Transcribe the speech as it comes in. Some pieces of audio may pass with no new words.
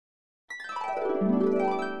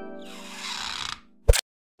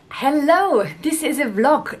Hello, this is a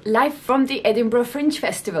vlog live from the Edinburgh Fringe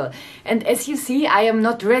Festival, and as you see I am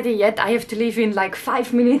not ready yet. I have to leave in like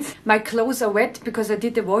 5 minutes. My clothes are wet because I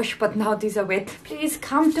did the wash, but now these are wet. Please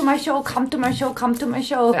come to my show, come to my show, come to my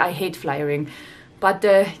show. I hate flyering, but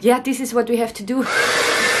yeah, this is what we have to do.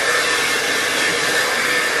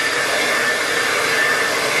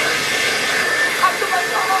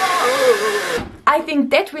 I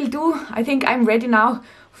think that will do. I think I'm ready now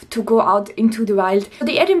to go out into the wild.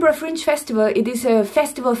 The Edinburgh Fringe Festival, it is a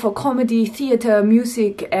festival for comedy, theatre,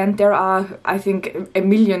 music, and there are, I think, a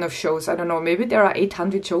million of shows. I don't know, maybe there are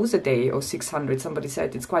 800 shows a day or 600, somebody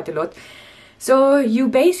said. It's quite a lot. So you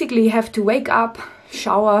basically have to wake up,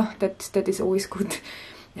 shower, that is always good,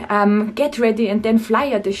 get ready and then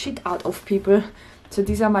flyer the shit out of people. So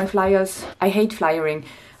these are my flyers. I hate flyering.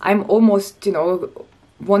 I'm almost, you know,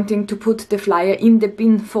 wanting to put the flyer in the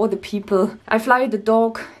bin for the people. I flyed the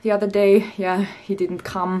dog the other day. Yeah, he didn't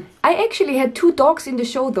come. I actually had 2 dogs in the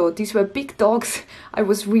show though. These were big dogs. I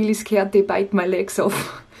was really scared they bite my legs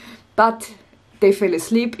off. But they fell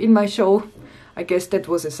asleep in my show. I guess that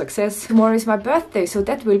was a success. Tomorrow is my birthday, so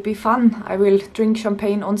that will be fun. I will drink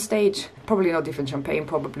champagne on stage. Probably not even champagne,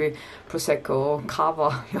 probably Prosecco or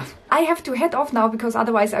Cava. I have to head off now because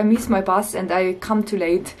otherwise I miss my bus and I come too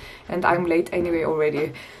late, and I'm late anyway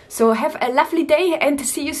already. So have a lovely day and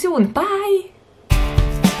see you soon. Bye!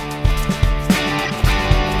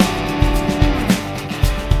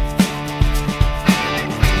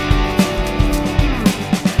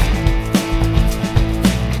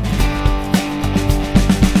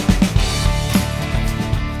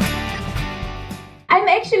 I'm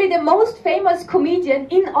actually the most famous comedian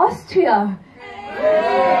in Austria.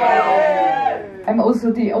 I'm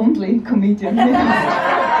also the only comedian. Yeah,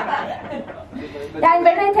 and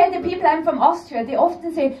when I tell the people I'm from Austria, they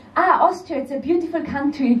often say, ah, Austria, it's a beautiful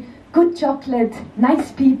country, good chocolate,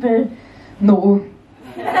 nice people. No,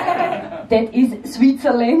 that is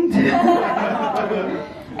Switzerland.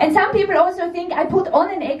 And some people also think I put on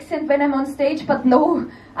an accent when I'm on stage, but no,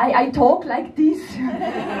 I talk like this.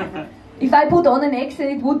 If I put on an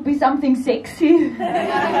accent, it would be something sexy,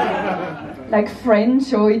 like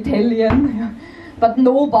French or Italian. But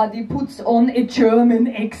nobody puts on a German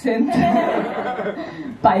accent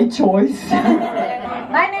by choice.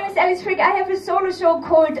 My name is Alice Frick. I have a solo show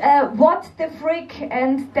called What the Frick,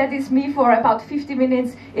 and that is me for about 50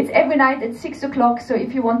 minutes. It's every night at 6 o'clock, so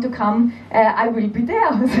if you want to come, I will be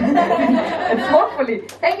there. Hopefully.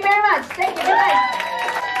 Thank you very much. Thank you very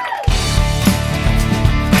much.